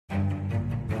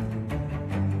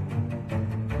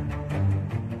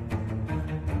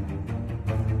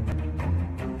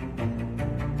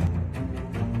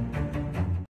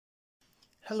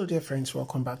Hello dear friends,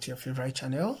 welcome back to your favorite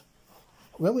channel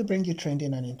where we bring you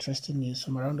trending and interesting news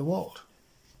from around the world.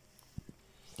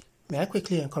 May I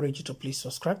quickly encourage you to please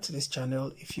subscribe to this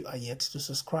channel if you are yet to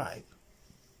subscribe.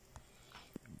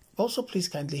 Also, please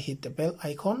kindly hit the bell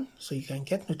icon so you can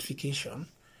get notification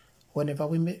whenever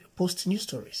we post new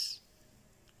stories.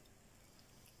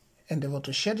 Endeavor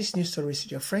to share these news stories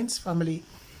with your friends, family,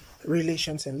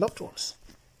 relations and loved ones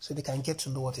so they can get to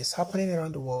know what is happening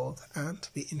around the world and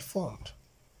be informed.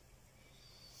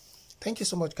 Thank you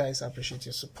so much, guys. I appreciate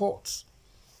your support.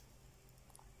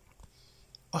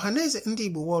 Ohaneze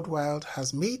Igbo worldwide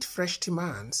has made fresh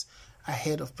demands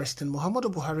ahead of President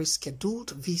Muhammadu Buhari's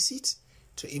scheduled visit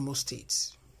to Imo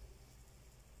State.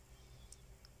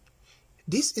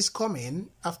 This is coming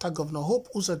after Governor Hope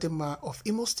Uzodinma of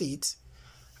Imo State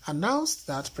announced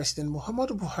that President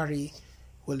Muhammadu Buhari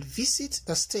will visit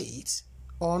the state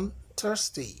on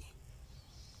Thursday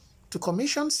to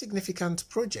commission significant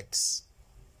projects.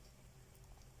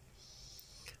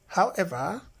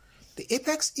 However, the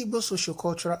Apex Igbo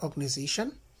Sociocultural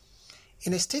Organization,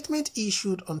 in a statement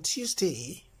issued on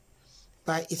Tuesday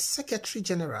by its Secretary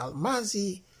General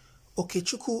Mazi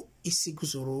Okechukwu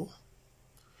Isiguzoro,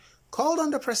 called on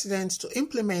the President to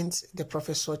implement the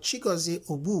Professor Chigozie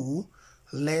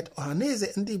Obu-led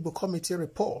Ohaneze Igbo Committee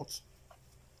report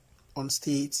on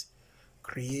state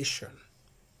creation.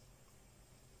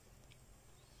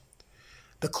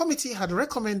 The committee had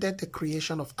recommended the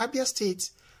creation of Abba State.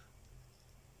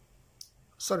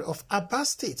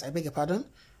 The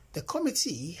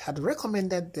committee had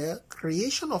recommended the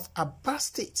creation of Abba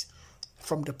State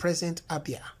from the present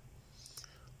Abia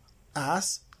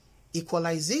as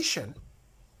equalization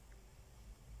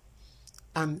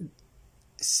and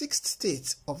sixth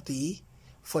state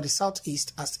for the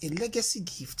Southeast as a legacy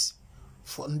gift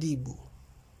for Ndibu.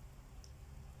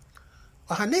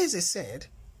 Ohaneze said,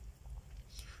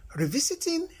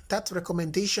 revisiting that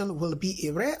recommendation will be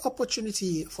a rare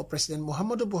opportunity for President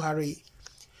Muhammadu Buhari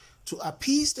to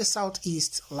appease the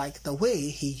Southeast like the way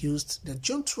he used the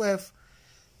June 12th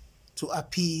to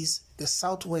appease the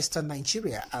southwestern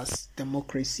Nigeria as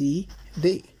Democracy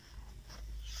Day.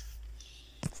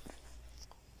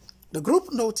 The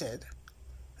group noted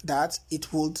that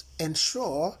it would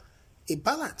ensure a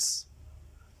balance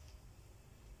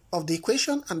of the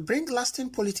equation and bring lasting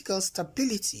political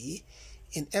stability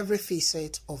in every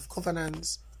facet of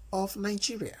governance of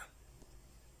Nigeria.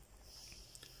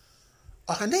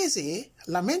 Ohaneze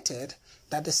lamented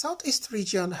that the Southeast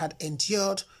region had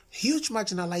endured huge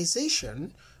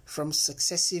marginalization from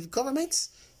successive governments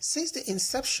since the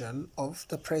inception of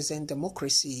the present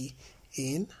democracy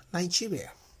in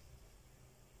Nigeria.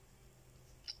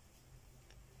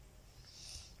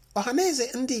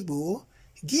 Ohaneze Igbo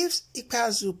gives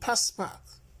Ikpeazu pass mark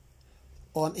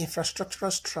on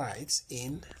infrastructural strides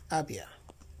in Abia.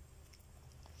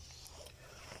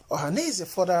 Ohaneze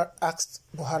further asked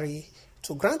Buhari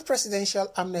to grant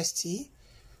presidential amnesty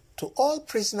to all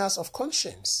prisoners of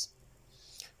conscience,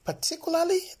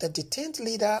 particularly the detained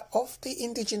leader of the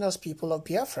indigenous people of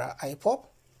Biafra, IPOB,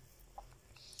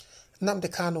 Nnamdi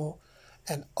Kanu,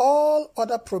 and all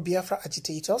other pro-Biafra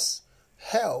agitators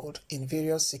held in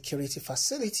various security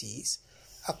facilities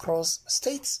across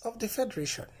states of the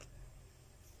Federation.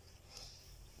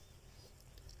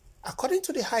 According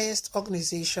to the highest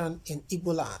organization in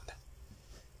Igbo land,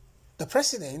 the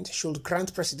president should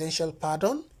grant presidential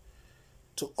pardon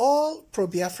to all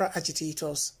pro-Biafra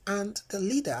agitators and the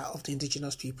leader of the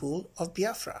indigenous people of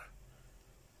Biafra,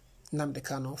 Nnamdi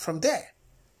Kanu. From there,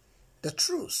 the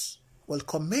truce will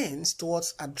commence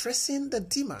towards addressing the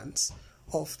demands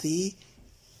of the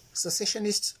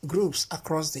secessionist groups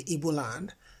across the Igbo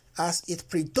land as it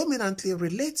predominantly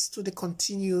relates to the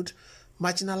continued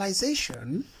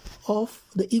marginalization of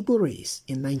the Igbo race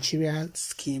in Nigeria's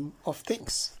scheme of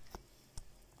things.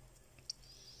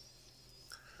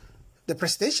 The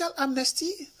presidential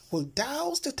amnesty will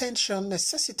douse the tension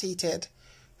necessitated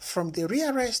from the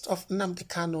rearrest of Nnamdi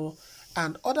Kanu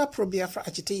and other pro-Biafra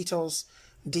agitators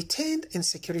detained in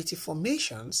security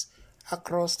formations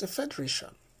across the Federation.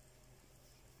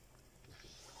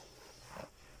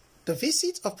 The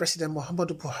visit of President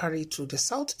Muhammadu Buhari to the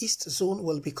Southeast zone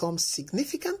will become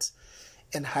significant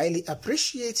and highly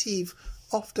appreciative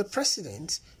of the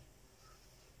president's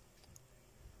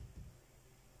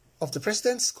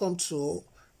come to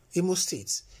Imo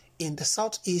State in the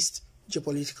Southeast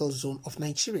geopolitical zone of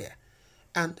Nigeria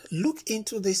and look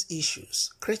into these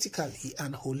issues critically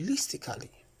and holistically.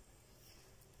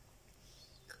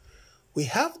 We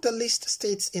have the least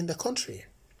states in the country.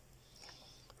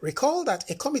 Recall that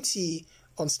a committee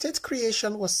on state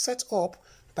creation was set up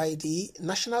by the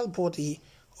national body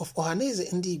of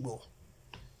Ohaneze Igbo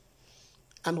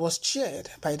and was chaired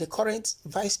by the current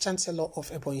Vice-Chancellor of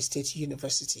Ebonyi State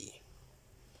University,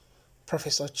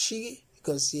 Professor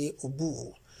Chigozie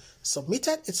Obu,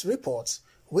 submitted its report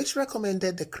which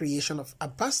recommended the creation of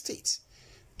Aba State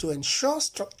to ensure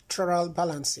structural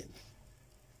balancing.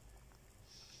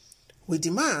 We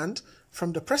demand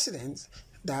from the President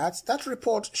that that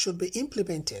report should be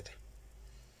implemented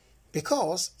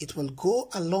because it will go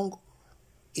a long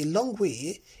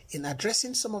way in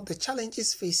addressing some of the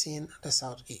challenges facing the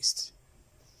Southeast.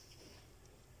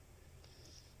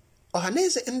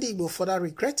 Ohaneze Igbo further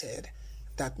regretted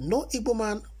that no Igbo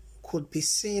man could be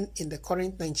seen in the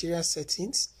current Nigeria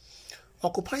settings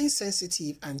occupying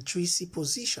sensitive and juicy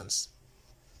positions,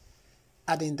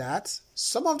 adding that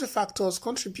some of the factors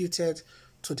contributed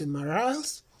to the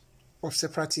morals of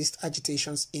separatist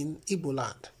agitations in Igbo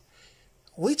land,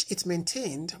 which it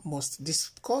maintained must be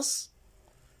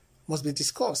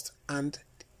discussed and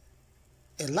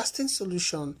a lasting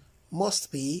solution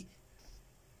must be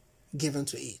given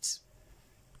to it.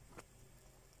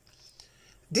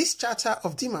 This charter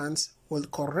of demands will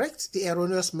correct the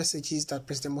erroneous messages that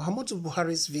President Muhammadu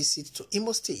Buhari's visit to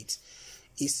Imo State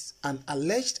is an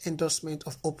alleged endorsement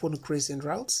of open grazing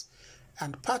routes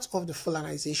and part of the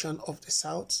Fulanization of the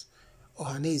South,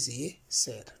 Ohaneze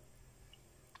said.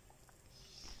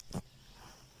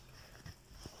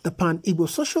 The Pan-Igbo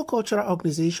Socio-Cultural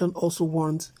Organization also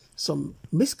warned some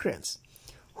miscreants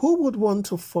who would want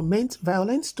to foment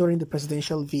violence during the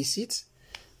presidential visit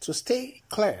to stay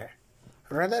clear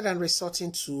rather than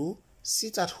resorting to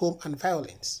sit at home and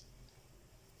violence.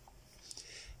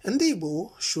 Ndi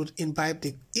Igbo should imbibe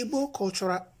the Igbo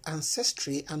cultural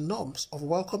ancestry and norms of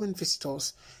welcoming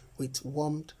visitors with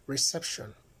warm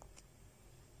reception.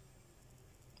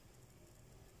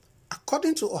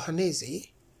 According to Ohaneze,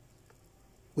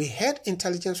 we heard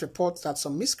intelligence reports that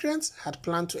some miscreants had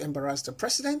planned to embarrass the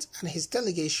president and his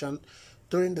delegation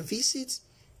during the visit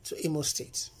to Imo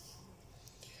State.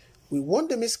 We warned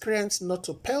the miscreants not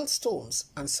to pelt stones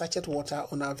and sachet water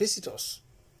on our visitors.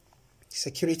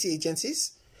 Security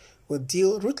agencies will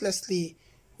deal ruthlessly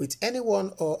with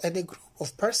anyone or any group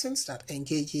of persons that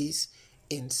engages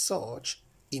in such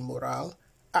immoral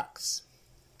acts.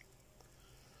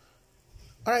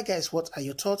 Alright guys, what are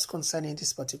your thoughts concerning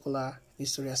this particular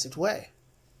news story as it were?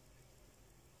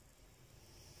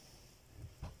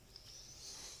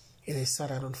 It is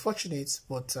sad and unfortunate,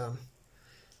 but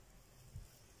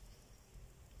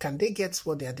can they get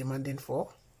what they are demanding for?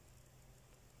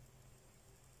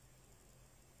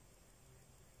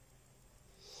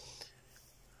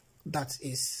 That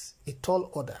is a tall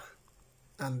order,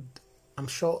 and I'm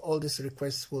sure all these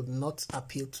requests will not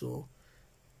appeal to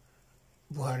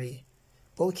Buhari.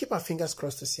 But we keep our fingers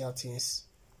crossed to see how things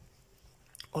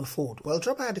unfold. Well,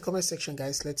 drop by in the comment section,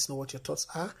 guys. Let's know what your thoughts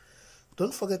are.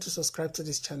 Don't forget to subscribe to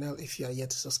this channel if you are yet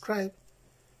to subscribe.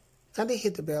 And then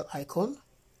hit the bell icon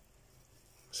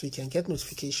so you can get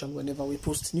notification whenever we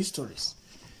post new stories.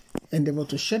 Endeavor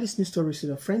to share these news stories with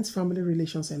your friends, family,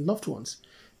 relations, and loved ones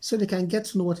so they can get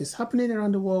to know what is happening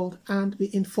around the world and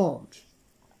be informed.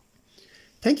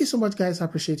 Thank you so much, guys. I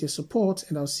appreciate your support,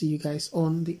 and I'll see you guys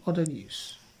on the other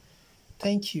news.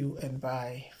 Thank you and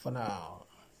bye for now.